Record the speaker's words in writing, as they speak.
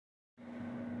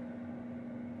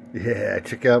Yeah,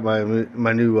 check out my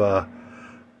new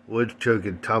wood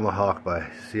Chogan Tomahawk by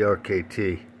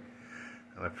CRKT.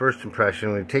 My first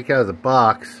impression, when you take it out of the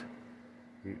box,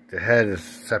 the head is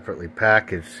separately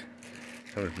packaged.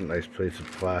 Comes in a nice piece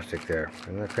of plastic there.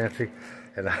 Isn't that fancy?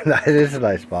 And it is a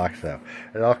nice box though.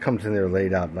 It all comes in there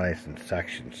laid out nice in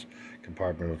sections,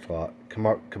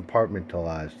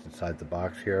 compartmentalized inside the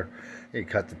box here. You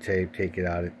cut the tape, take it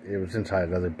out. It was inside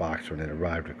another box when it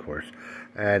arrived, of course.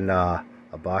 And a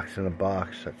box in a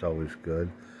box, that's always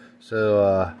good.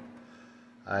 So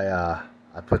I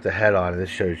put the head on, and this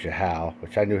shows you how,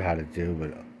 which I knew how to do,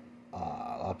 but a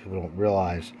lot of people don't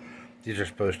realize these are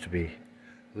supposed to be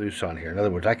loose on here. In other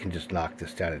words, I can just knock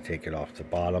this down and take it off the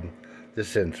bottom.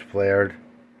 This end's flared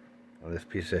on this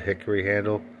piece of hickory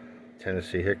handle,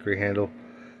 Tennessee hickory handle,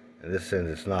 and this end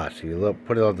is not. So you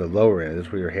put it on the lower end, this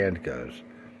is where your hand goes,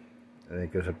 and then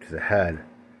it goes up to the head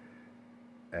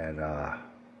and of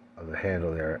the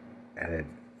handle there, and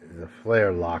the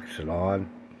flare locks it on.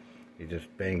 You just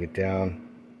bang it down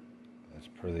as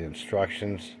per the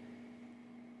instructions.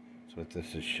 That's what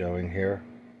this is showing here.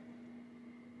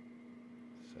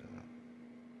 So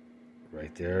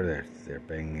right there, they're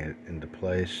banging it into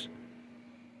place.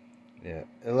 Yeah,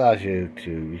 it allows you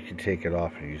can take it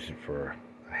off and use it for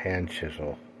a hand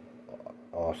chisel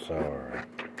also, or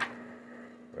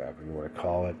whatever you want to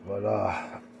call it. But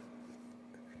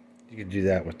you can do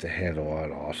that with the handle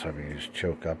on also. I mean, you just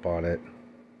choke up on it.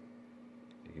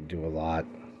 You can do a lot.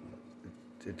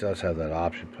 It does have that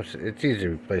option. Plus, it's easy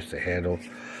to replace the handle.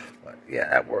 But yeah,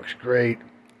 that works great.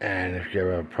 And if you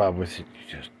ever have a problem with it,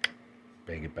 you just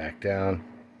bang it back down.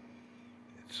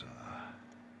 It's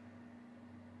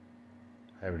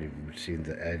I haven't even seen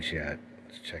the edge yet.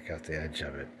 Let's check out the edge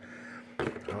of it. I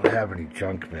don't have any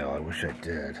junk mail. I wish I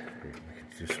did. We could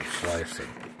do some slicing.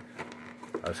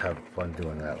 I was having fun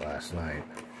doing that last night.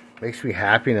 Makes me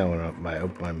happy now when I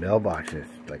open my mailbox and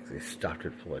it's like they stuffed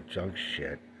it full of junk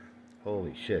shit.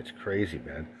 Holy shit, it's crazy,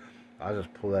 man. I'll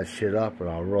just pull that shit up and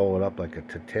I'll roll it up like a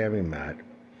tatami mat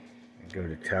and go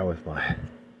to town with my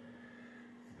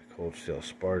cold steel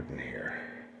Spartan here.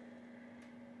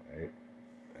 Right?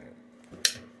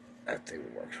 That thing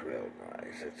works real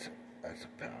nice. That's a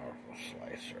powerful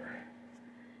slicer.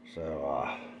 So,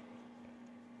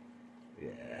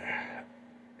 yeah,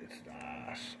 it's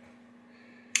nice.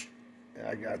 And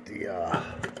I got the,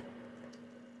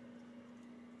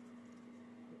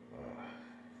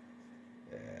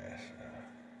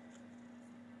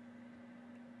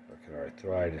 fucking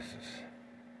arthritis is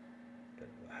a bit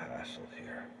of a hassle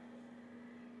here.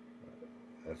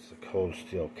 That's the cold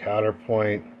steel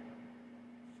counterpoint.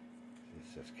 It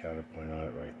says counterpoint on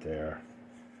it right there.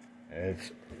 And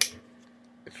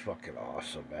it's fucking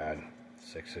awesome, man.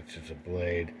 6 inches of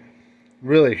blade.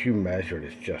 Really, if you measure it,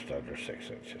 it's just under 6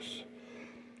 inches.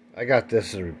 I got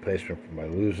this as a replacement for my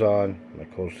Luzon, my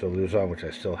cold steel Luzon, which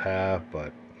I still have,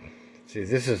 but see,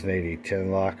 this is an 80-10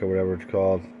 lock or whatever it's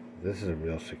called. This is a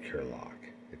real secure lock.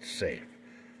 It's safe.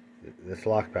 This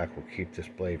lockback will keep this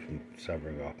blade from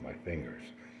severing off my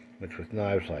fingers, which with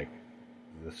knives like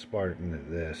the Spartan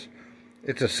and this,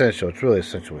 it's essential. It's really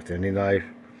essential with any knife,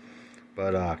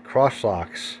 but cross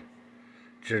locks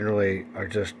generally are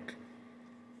just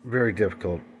very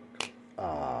difficult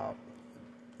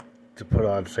to put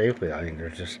on safely. I think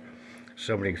there's just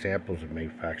so many examples of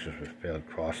manufacturers with failed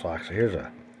cross locks. So here's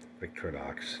a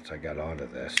Victorinox. Since I got onto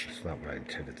this, it's not what I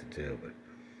intended to do, but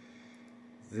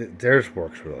theirs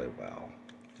works really well.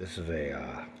 This is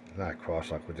a not a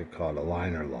cross lock, what they call it, a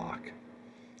liner lock.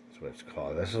 That's what it's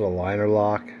called. This is a liner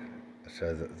lock.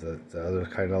 So the other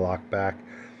kind of lock back,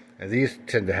 and these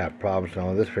tend to have problems.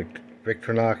 Now this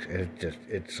Victorinox,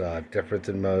 it's different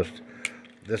than most.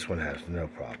 This one has no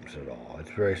problems at all.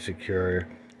 It's very secure.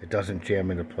 It doesn't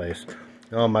jam into place.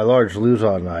 Now on my large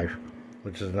Luzon knife,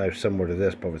 which is a knife similar to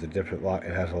this but with a different lock,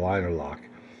 it has a liner lock.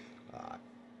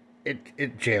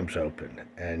 It jams open,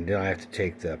 and then I have to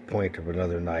take the point of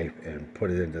another knife and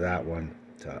put it into that one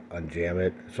to unjam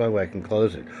it. It's the only way I can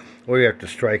close it. Or you have to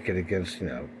strike it against,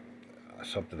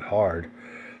 something hard,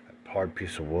 a hard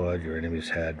piece of wood, your enemy's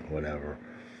head, whatever.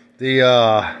 Then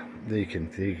you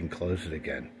can close it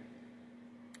again.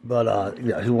 But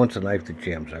who wants a knife that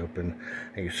jams open?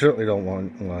 And you certainly don't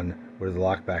want one where the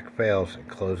lockback fails and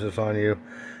closes on you.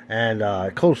 And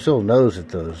Cold Steel knows that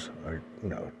those are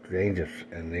dangerous,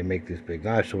 and they make these big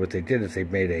knives. So what they did is they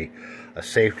made a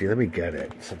safety. Let me get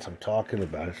it, since I'm talking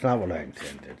about it. It's not what I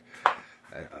intended.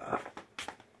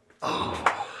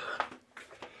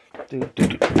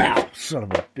 Dude, ow, son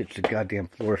of a bitch, the goddamn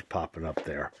floor's popping up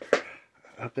there.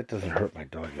 I hope that doesn't hurt my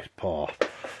doggy's paw.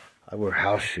 I wear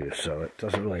house shoes, so it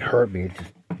doesn't really hurt me. It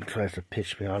just tries to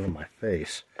pitch me onto my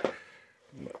face.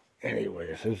 But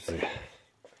anyways, this is the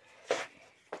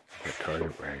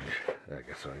target range. I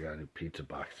guess I got a new pizza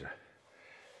box to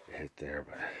hit there,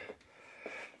 but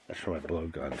that's for my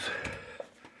blowguns.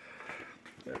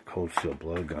 They're cold steel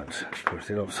blowguns. Of course,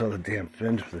 they don't sell the damn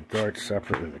fins for the darts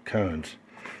separately the cones.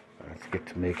 I have to get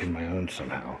to making my own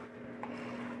somehow.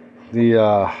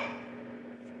 That's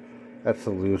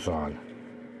the Luzon.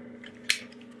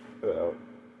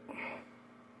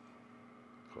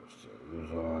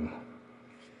 Luzon.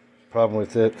 Problem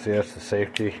with it, see, that's the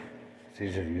safety. It's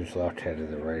easier to use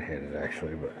left-handed than right-handed,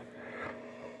 actually, but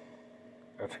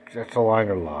that's a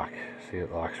liner lock. See,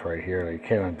 it locks right here. You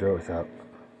can't undo it without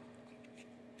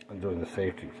undoing the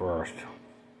safety first.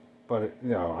 But you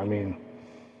know, I mean,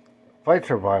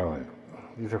 fights are violent.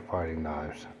 These are fighting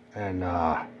knives, and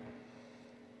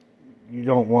you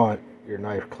don't want your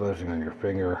knife closing on your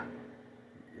finger.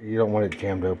 You don't want it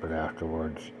jammed open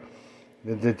afterwards.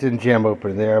 It didn't jam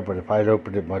open there, but if I'd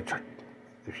opened it much,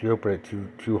 if you open it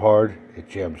too hard, it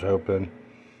jams open.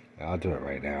 I'll do it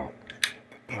right now.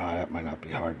 That might not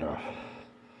be hard enough.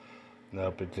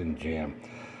 Nope, it didn't jam.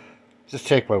 Just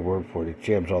take my word for it, it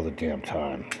jams all the damn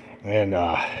time. And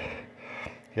you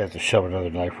have to shove another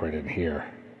knife right in here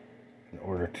in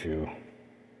order to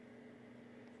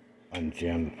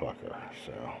unjam the fucker.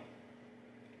 So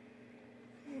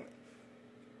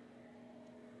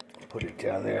put it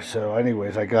down there. So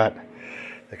anyways, I got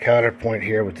the counterpoint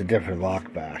here with the different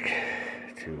lock back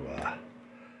to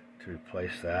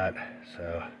replace that.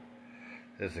 So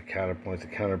there's the counterpoint. The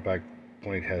counterback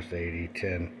point has the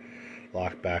 80-10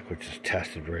 lock back, which is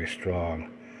tested very strong.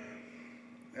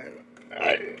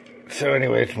 So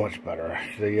anyway, it's much better.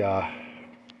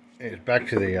 It's back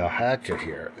to the hatchet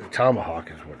here. The Tomahawk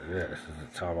is what it is. This is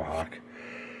a Tomahawk.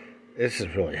 This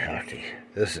is really hefty.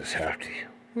 This is hefty.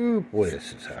 Ooh, boy,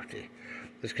 this is hefty.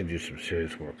 This can do some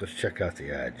serious work. Let's check out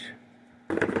the edge.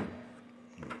 Okay.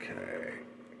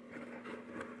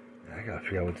 I gotta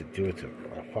figure out what to do with a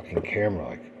fucking camera.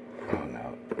 Like, I don't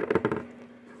know.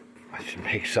 I should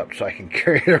make something so I can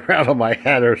carry it around on my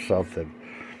head or something.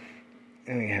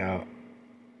 Anyhow,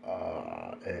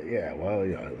 yeah, well,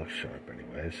 yeah, it looks sharp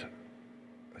anyways.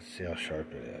 Let's see how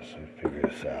sharp it is. Let me figure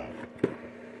this out. I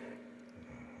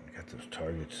got those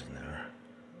targets in there.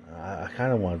 I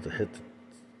kind of wanted to hit the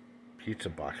pizza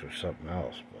box or something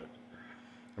else, but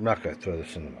I'm not going to throw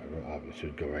this into my room. Obviously,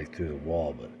 it would go right through the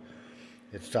wall, but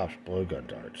it stops blowgun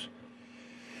darts.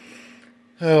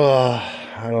 So,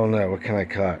 I don't know. What can I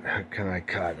cut? What can I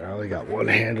cut? I only got one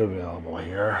hand available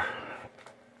here.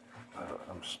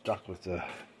 I'm stuck with the...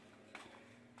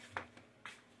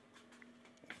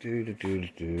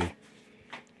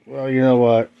 Well, you know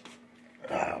what?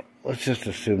 Let's just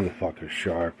assume the fucker's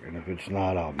sharp, and if it's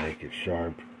not, I'll make it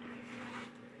sharp.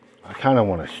 I kind of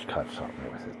want to cut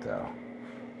something with it, though.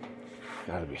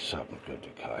 Gotta be something good to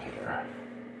cut here.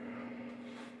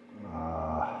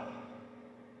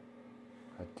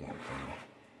 That damn thing. I'm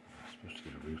supposed to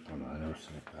get a refund. I never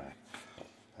sent it back.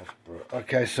 That's broke.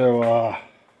 Okay, so,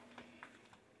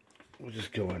 we'll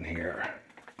just go in here.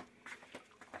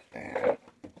 And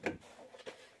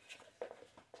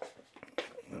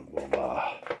we'll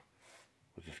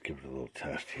just give it a little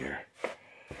test here.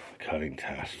 Cutting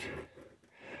test.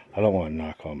 I don't want to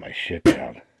knock all my shit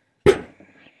down.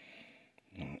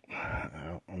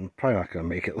 I'm probably not going to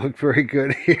make it look very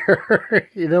good here.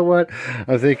 You know what?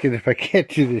 I'm thinking if I can't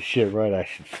do this shit right, I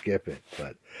should skip it.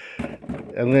 But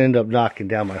I'm going to end up knocking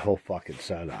down my whole fucking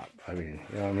setup. I mean,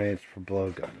 you know what I mean? It's for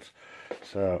blowguns.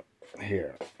 So,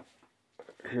 here's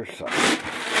something.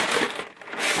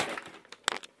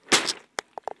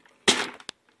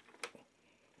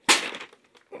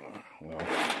 Well,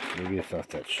 maybe it's not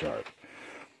that sharp.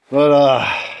 But,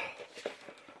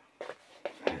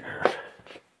 here.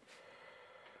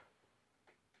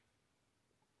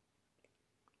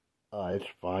 It's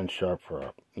fine sharp for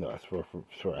a, you know, it's for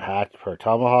a hat, for a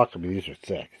tomahawk. I mean, these are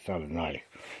thick. It's not a knife.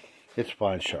 It's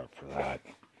fine sharp for that.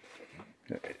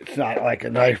 It's not like a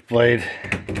knife blade.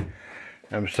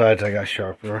 And besides, I got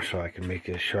sharpener, so I can make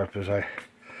it as sharp as I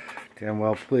damn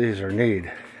well please or need.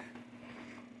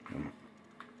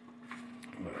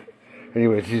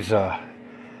 Anyways, these are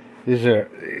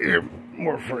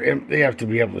more for, they have to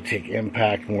be able to take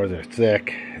impact more. They're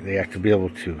thick. They have to be able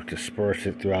to disperse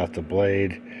it throughout the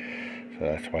blade. So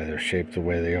that's why they're shaped the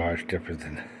way they are. It's different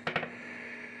than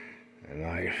a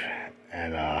knife.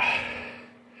 And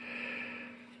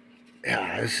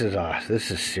yeah, this is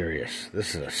serious.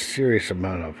 This is a serious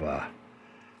amount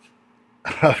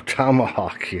of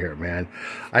tomahawk here, man.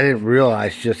 I didn't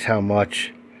realize just how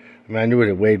much. I mean, I knew what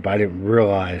it weighed, but I didn't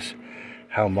realize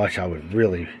how much I would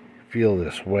really feel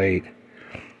this weight.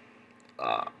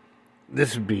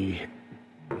 This would be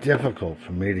difficult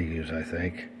for me to use, I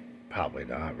think. Probably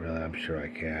not, really. I'm sure I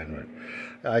can,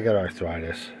 but I got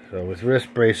arthritis. So with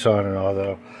wrist brace on and all,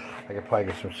 though, I could probably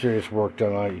get some serious work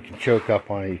done on it. You can choke up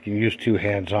on it. You can use 2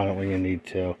 hands on it when you need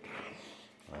to.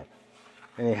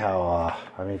 Anyhow,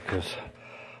 I mean,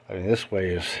 this way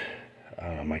is, I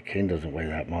don't know, my cane doesn't weigh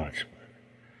that much.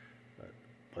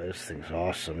 But this thing's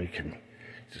awesome. You can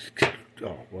just,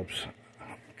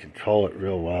 control it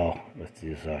real well with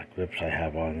these grips I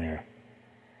have on there.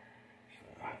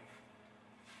 So,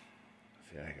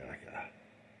 see, I got like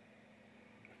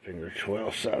a finger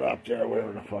twirl set up there,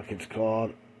 whatever the fuck it's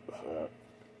called. So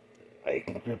I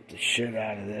can grip the shit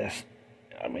out of this.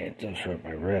 I mean, it does hurt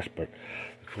my wrist, but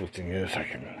the cool thing is I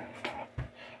can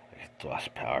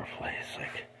thrust powerfully. It's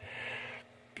like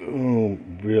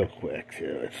boom, real quick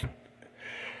too.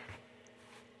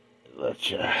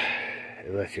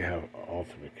 It lets you have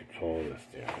ultimate control of this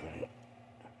damn thing.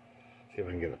 See if I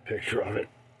can get a picture of it.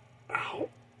 Ow.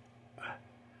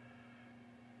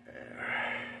 There.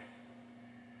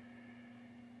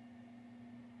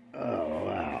 Oh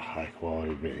wow, high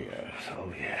quality videos.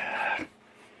 Oh yeah.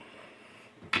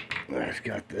 I've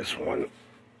got this one.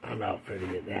 I'm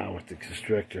outfitting it now with the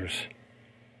constrictors.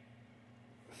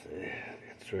 See,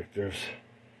 constrictors.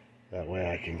 That way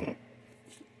I can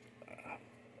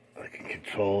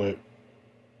control it.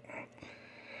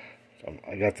 So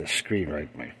I got the screen right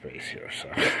in my face here, so.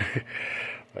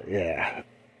 But yeah,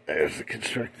 there's the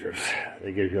constrictors.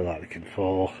 They give you a lot of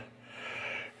control.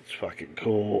 It's fucking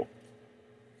cool.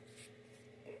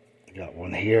 Got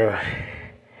one here.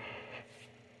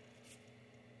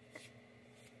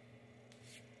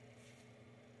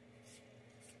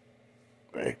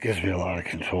 It gives me a lot of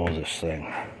control of this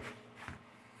thing,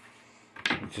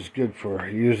 which is good for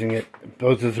using it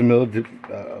both as a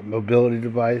mobility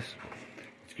device.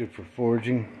 It's good for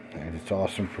foraging, and it's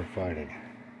awesome for fighting.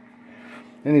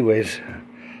 Anyways,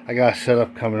 I got a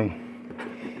setup coming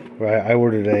where I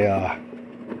ordered a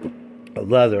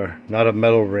leather, not a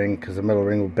metal ring, because the metal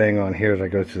ring will bang on here as I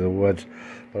go through the woods,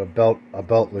 but a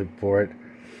belt loop for it.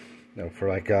 You know, for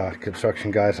like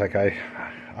construction guys like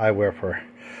I wear for.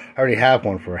 I already have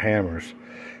one for hammers.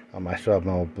 I still have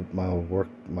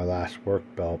my last work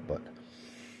belt, but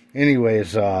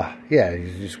anyways, yeah,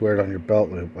 you just wear it on your belt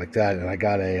loop like that. And I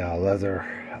got a leather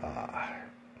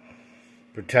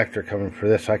protector coming for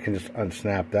this. I can just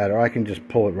unsnap that, or I can just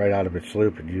pull it right out of its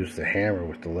loop and use the hammer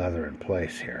with the leather in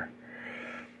place here.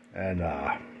 And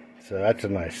so that's a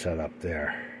nice setup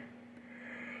there.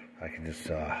 I can just,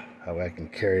 I can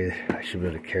carry, I should be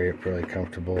able to carry it fairly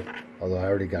comfortable. Although I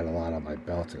already got a lot on my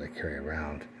belt that I carry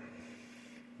around.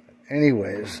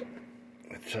 Anyways,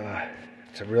 it's a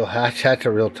real hatch. That's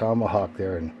a real tomahawk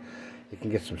there, and you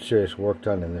can get some serious work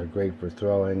done, and they're great for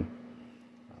throwing.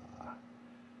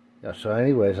 Yeah. So,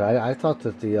 anyways, I thought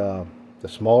that the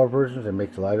smaller versions, they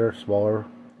make the lighter, smaller,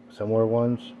 similar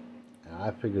ones. And I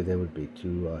figured they would be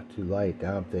too light.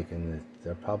 Now I'm thinking that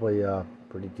they're probably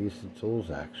pretty decent tools,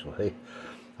 actually.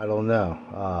 I don't know.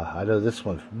 I know this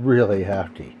one's really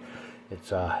hefty. It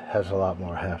has a lot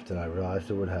more heft than I realized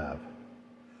it would have.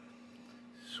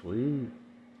 Sweet.